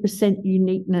 100%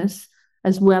 uniqueness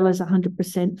as well as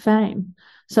 100% fame.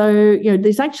 So,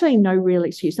 there's actually no real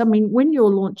excuse. I mean, when you're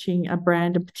launching a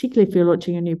brand, and particularly if you're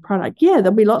launching a new product,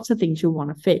 there'll be lots of things you'll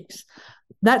want to fix.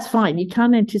 That's fine. You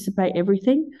can't anticipate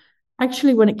everything.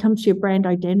 Actually, when it comes to your brand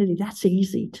identity, that's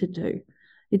easy to do.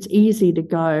 It's easy to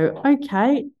go,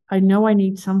 okay, I know I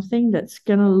need something that's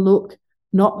going to look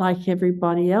not like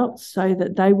everybody else, so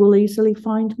that they will easily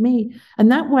find me.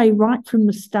 And that way, right from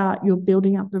the start, you're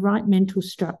building up the right mental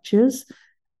structures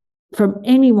from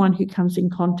anyone who comes in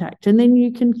contact. And then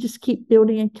you can just keep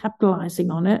building and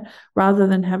capitalizing on it rather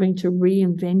than having to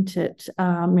reinvent it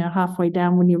halfway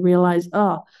down when you realize,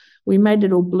 we made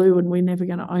it all blue and we're never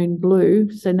going to own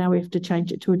blue. So now we have to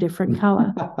change it to a different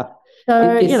color.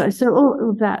 So all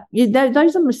of that,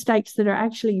 those are mistakes that are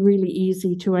actually really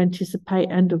easy to anticipate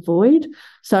and avoid.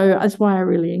 So that's why I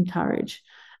really encourage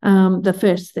the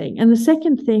first thing. And the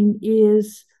second thing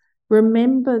is,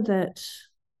 remember that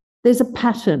there's a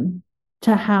pattern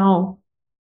to how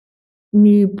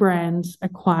new brands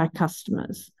acquire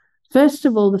customers. First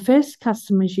of all, the first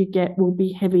customers you get will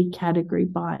be heavy category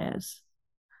buyers.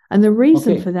 And the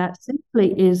reason for that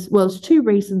simply is, there's two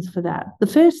reasons for that. The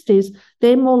first is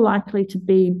they're more likely to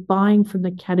be buying from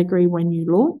the category when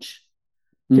you launch,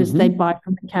 because they buy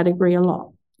from the category a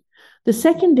lot. The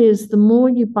second is, the more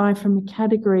you buy from a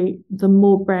category, the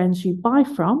more brands you buy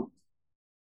from.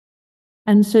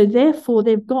 And so therefore,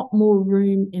 they've got more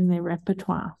room in their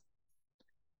repertoire.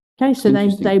 Okay, so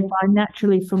they buy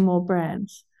naturally from more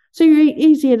brands. So you're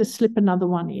easier to slip another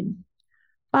one in.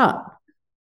 But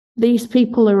these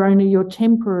people are only your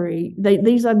temporary.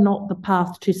 These are not the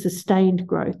path to sustained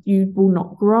growth. You will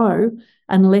not grow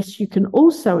unless you can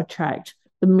also attract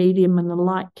the medium and the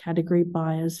light category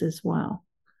buyers as well.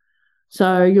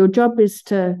 So your job is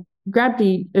to grab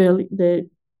the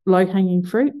low-hanging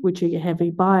fruit, which are your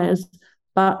heavy buyers,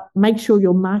 but make sure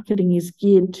your marketing is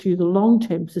geared to the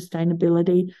long-term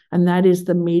sustainability, and that is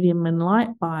the medium and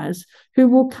light buyers who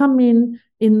will come in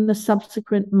the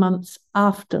subsequent months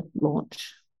after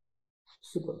launch.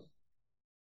 Super.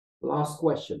 Last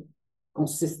question.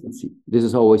 Consistency. This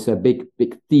is always a big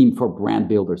theme for brand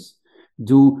builders.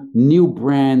 Do new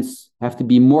brands have to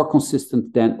be more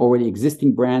consistent than already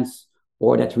existing brands,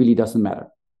 or that really doesn't matter?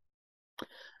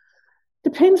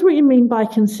 Depends what you mean by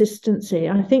consistency.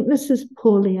 I think this is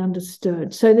poorly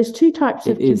understood. So there's two types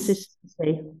of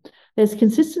consistency. There's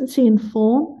consistency in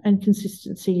form and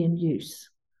consistency in use.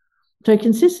 So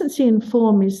consistency in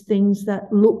form is things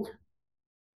that look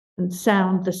and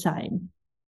sound the same.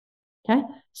 Okay,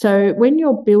 so when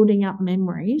you're building up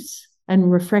memories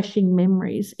and refreshing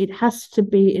memories,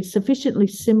 it's sufficiently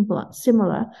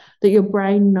similar that your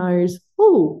brain knows,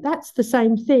 that's the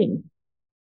same thing.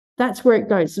 That's where it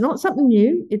goes. It's not something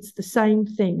new, it's the same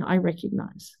thing I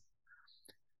recognize.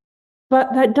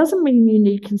 But that doesn't mean you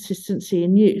need consistency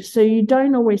in use. So you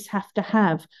don't always have to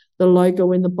have the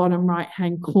logo in the bottom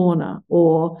right-hand corner,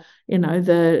 or,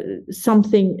 the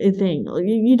something thing.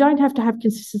 You don't have to have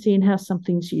consistency in how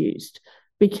something's used,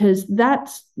 because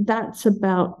that's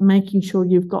about making sure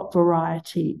you've got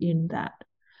variety in that.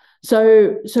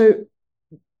 So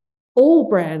all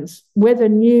brands, whether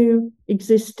new,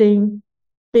 existing,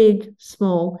 big,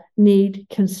 small, need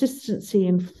consistency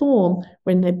in form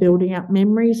when they're building up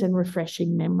memories and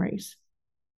refreshing memories.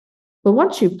 But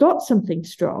once you've got something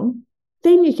strong,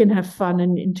 then you can have fun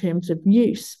in terms of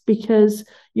use, because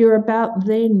you're about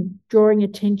then drawing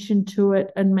attention to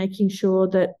it and making sure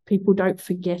that people don't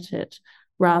forget it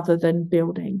rather than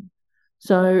building.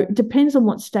 So it depends on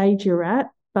what stage you're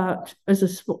at, but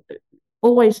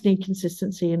always need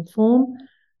consistency in form.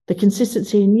 The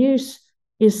consistency in use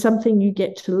is something you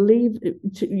get to leave,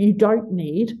 you don't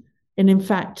need, and in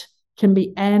fact can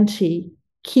be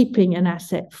keeping an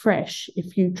asset fresh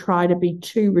if you try to be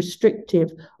too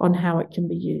restrictive on how it can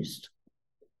be used.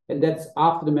 And that's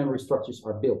after the memory structures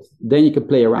are built. Then you can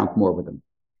play around more with them.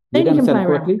 Then you can play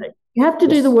around with it. You have to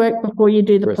do the work before you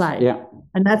do the play. Yeah.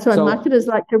 And that's why marketers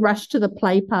like to rush to the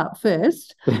play part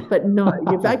first. But no,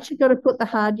 you've actually got to put the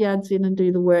hard yards in and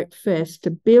do the work first to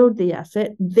build the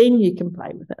asset. Then you can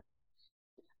play with it.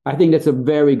 I think that's a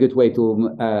very good way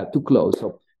to close.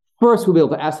 So first we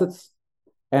build the assets,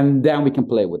 and then we can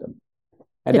play with them.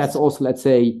 And that's also, let's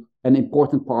say, an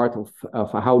important part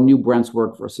of how new brands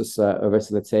work versus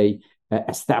let's say,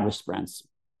 established brands.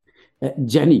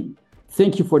 Jenny,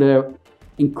 thank you for the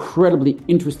incredibly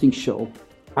interesting show.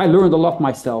 I learned a lot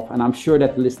myself, and I'm sure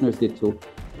that the listeners did too.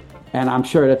 And I'm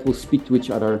sure that we'll speak to each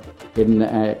other in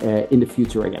the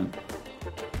future again.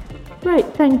 Great,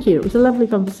 thank you. It was a lovely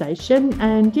conversation.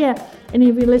 And any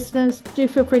of your listeners, do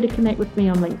feel free to connect with me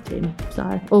on LinkedIn.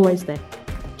 So always there.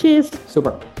 Cheers.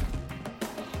 Super.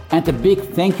 And a big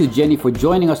thank you, Jenny, for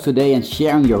joining us today and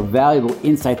sharing your valuable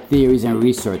insight, theories, and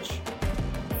research.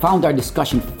 Found our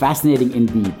discussion fascinating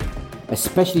indeed,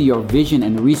 especially your vision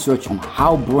and research on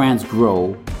how brands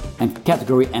grow and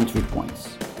category entry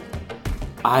points.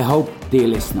 I hope, dear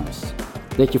listeners,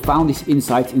 that you found these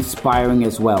insights inspiring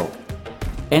as well.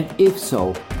 And if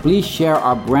so, please share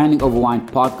our Branding Over Wine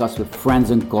podcast with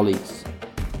friends and colleagues.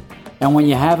 And when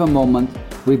you have a moment,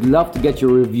 we'd love to get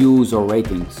your reviews or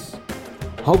ratings.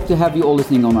 Hope to have you all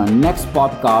listening on our next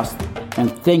podcast,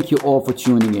 and thank you all for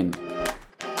tuning in.